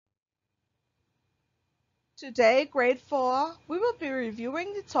Today, grade 4, we will be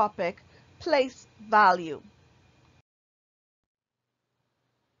reviewing the topic place value.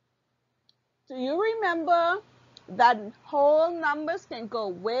 Do you remember that whole numbers can go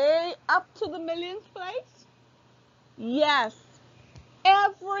way up to the millions place? Yes,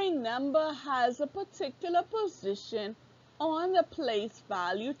 every number has a particular position on the place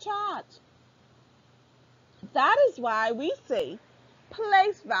value chart. That is why we say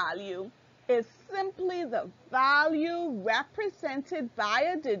place value is simply the value represented by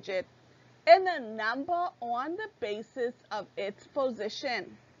a digit in a number on the basis of its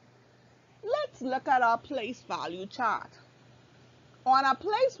position. Let's look at our place value chart. On our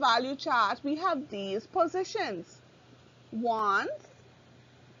place value chart, we have these positions: ones,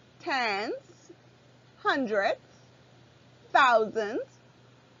 tens, hundreds, thousands,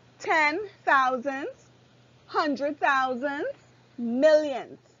 10,000s, 100,000s,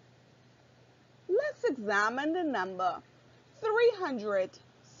 millions. Let's examine the number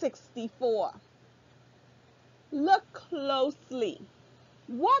 364. Look closely.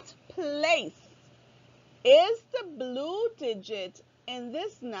 What place is the blue digit in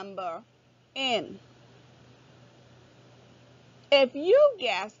this number in? If you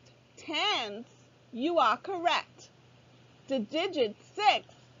guessed tens, you are correct. The digit 6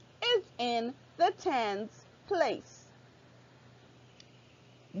 is in the tens place.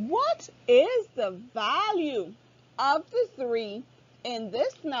 What is the value of the 3 in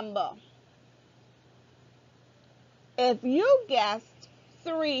this number? If you guessed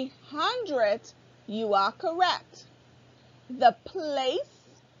 300, you are correct. The place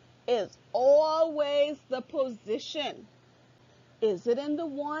is always the position. Is it in the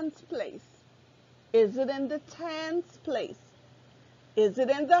ones place? Is it in the tens place? Is it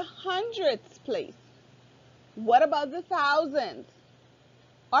in the hundreds place? What about the thousands?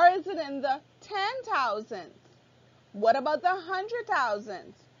 Or is it in the 10,000s? What about the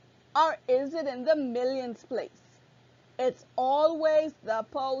 100,000s? Or is it in the millions place? It's always the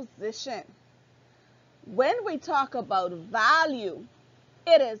position. When we talk about value,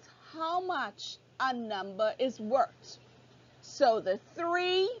 it is how much a number is worth. So the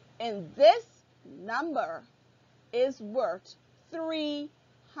 3 in this number is worth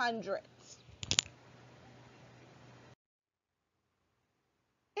 300.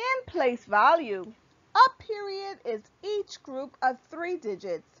 In place value, a period is each group of 3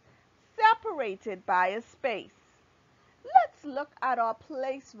 digits separated by a space. Let's look at our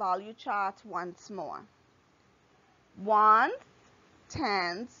place value chart once more. Ones,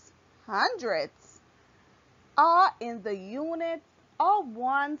 tens, hundreds are in the units or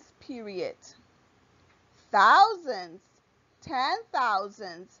ones period. Thousands,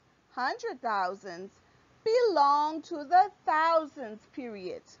 10,000s, 100,000s belong to the thousands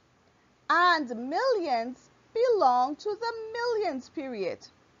period, and millions belong to the millions period.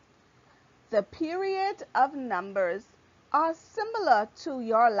 The period of numbers are similar to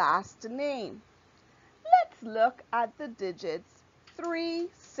your last name. Let's look at the digits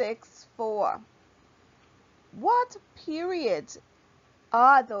 364. What period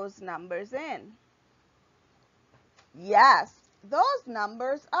are those numbers in? Yes, those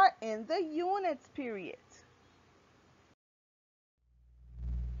numbers are in the units period.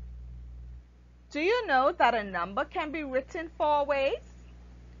 Do you know that a number can be written 4 ways?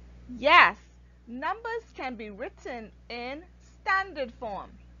 Yes, numbers can be written in standard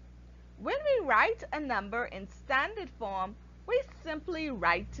form. When we write a number in standard form, we simply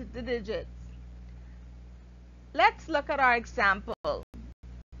write the digits. Let's look at our example.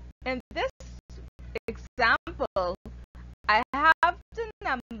 In this example, I have the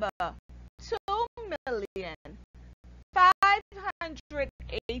number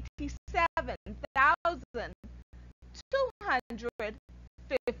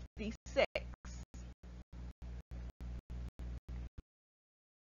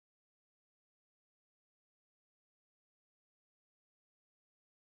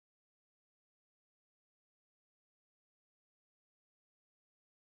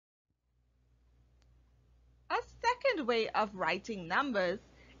A second way of writing numbers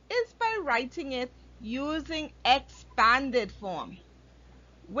is by writing it using expanded form.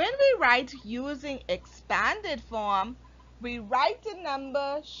 When we write using expanded form, we write the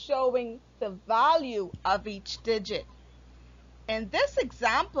number showing the value of each digit. In this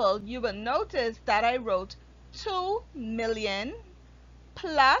example, you will notice that I wrote 2 million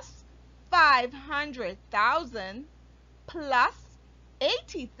plus 500,000 plus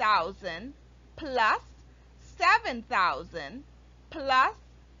 80,000 plus 7,000 plus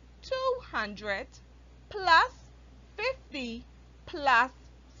 200 plus 50 plus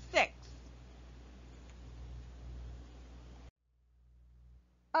 6.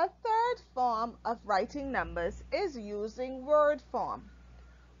 A third form of writing numbers is using word form.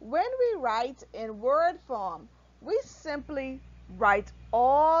 When we write in word form, we simply write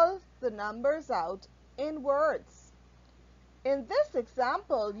all the numbers out in words. In this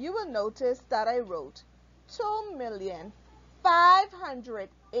example, you will notice that I wrote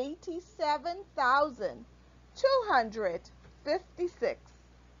 2,587,256,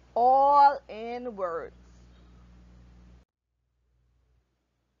 all in words.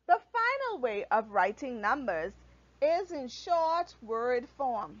 The final way of writing numbers is in short word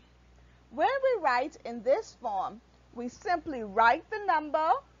form. When we write in this form, we simply write the number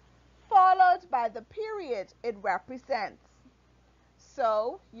followed by the period it represents.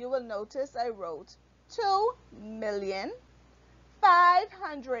 So you will notice I wrote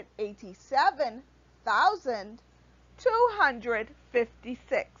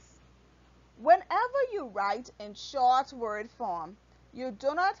 2,587,256. Whenever you write in short word form, you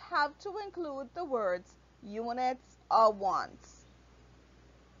do not have to include the words units or ones.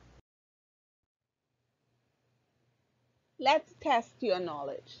 Let's test your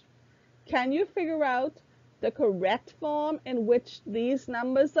knowledge. Can you figure out the correct form in which these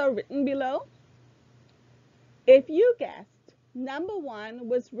numbers are written below? If you guessed number 1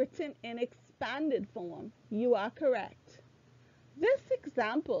 was written in expanded form, you are correct. This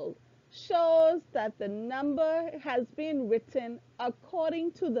example shows that the number has been written according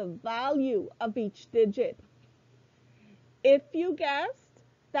to the value of each digit. If you guessed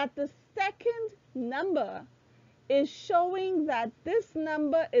that the second number is showing that this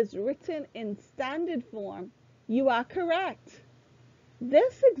number is written in standard form, you are correct.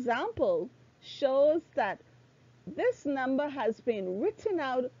 This example shows that this number has been written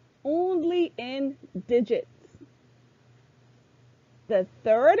out only in digits. The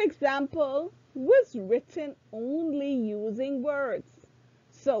third example was written only using words.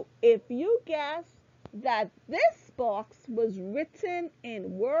 So if you guess that this box was written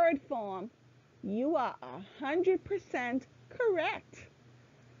in word form, you are 100% correct.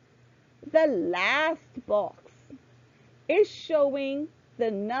 The last box is showing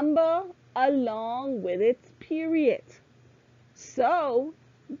the number along with its period. So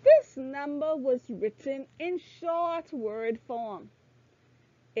this number was written in short word form.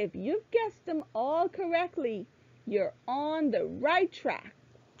 If you've guessed them all correctly, you're on the right track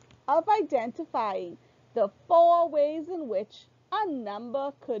of identifying the 4 ways in which a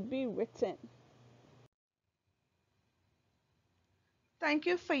number could be written. Thank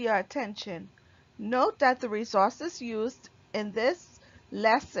you for your attention. Note that the resources used in this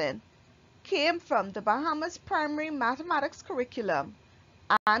lesson came from the Bahamas Primary Mathematics Curriculum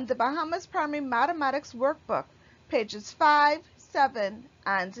and the Bahamas Primary Mathematics Workbook, pages 5, 7,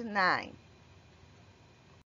 and 9.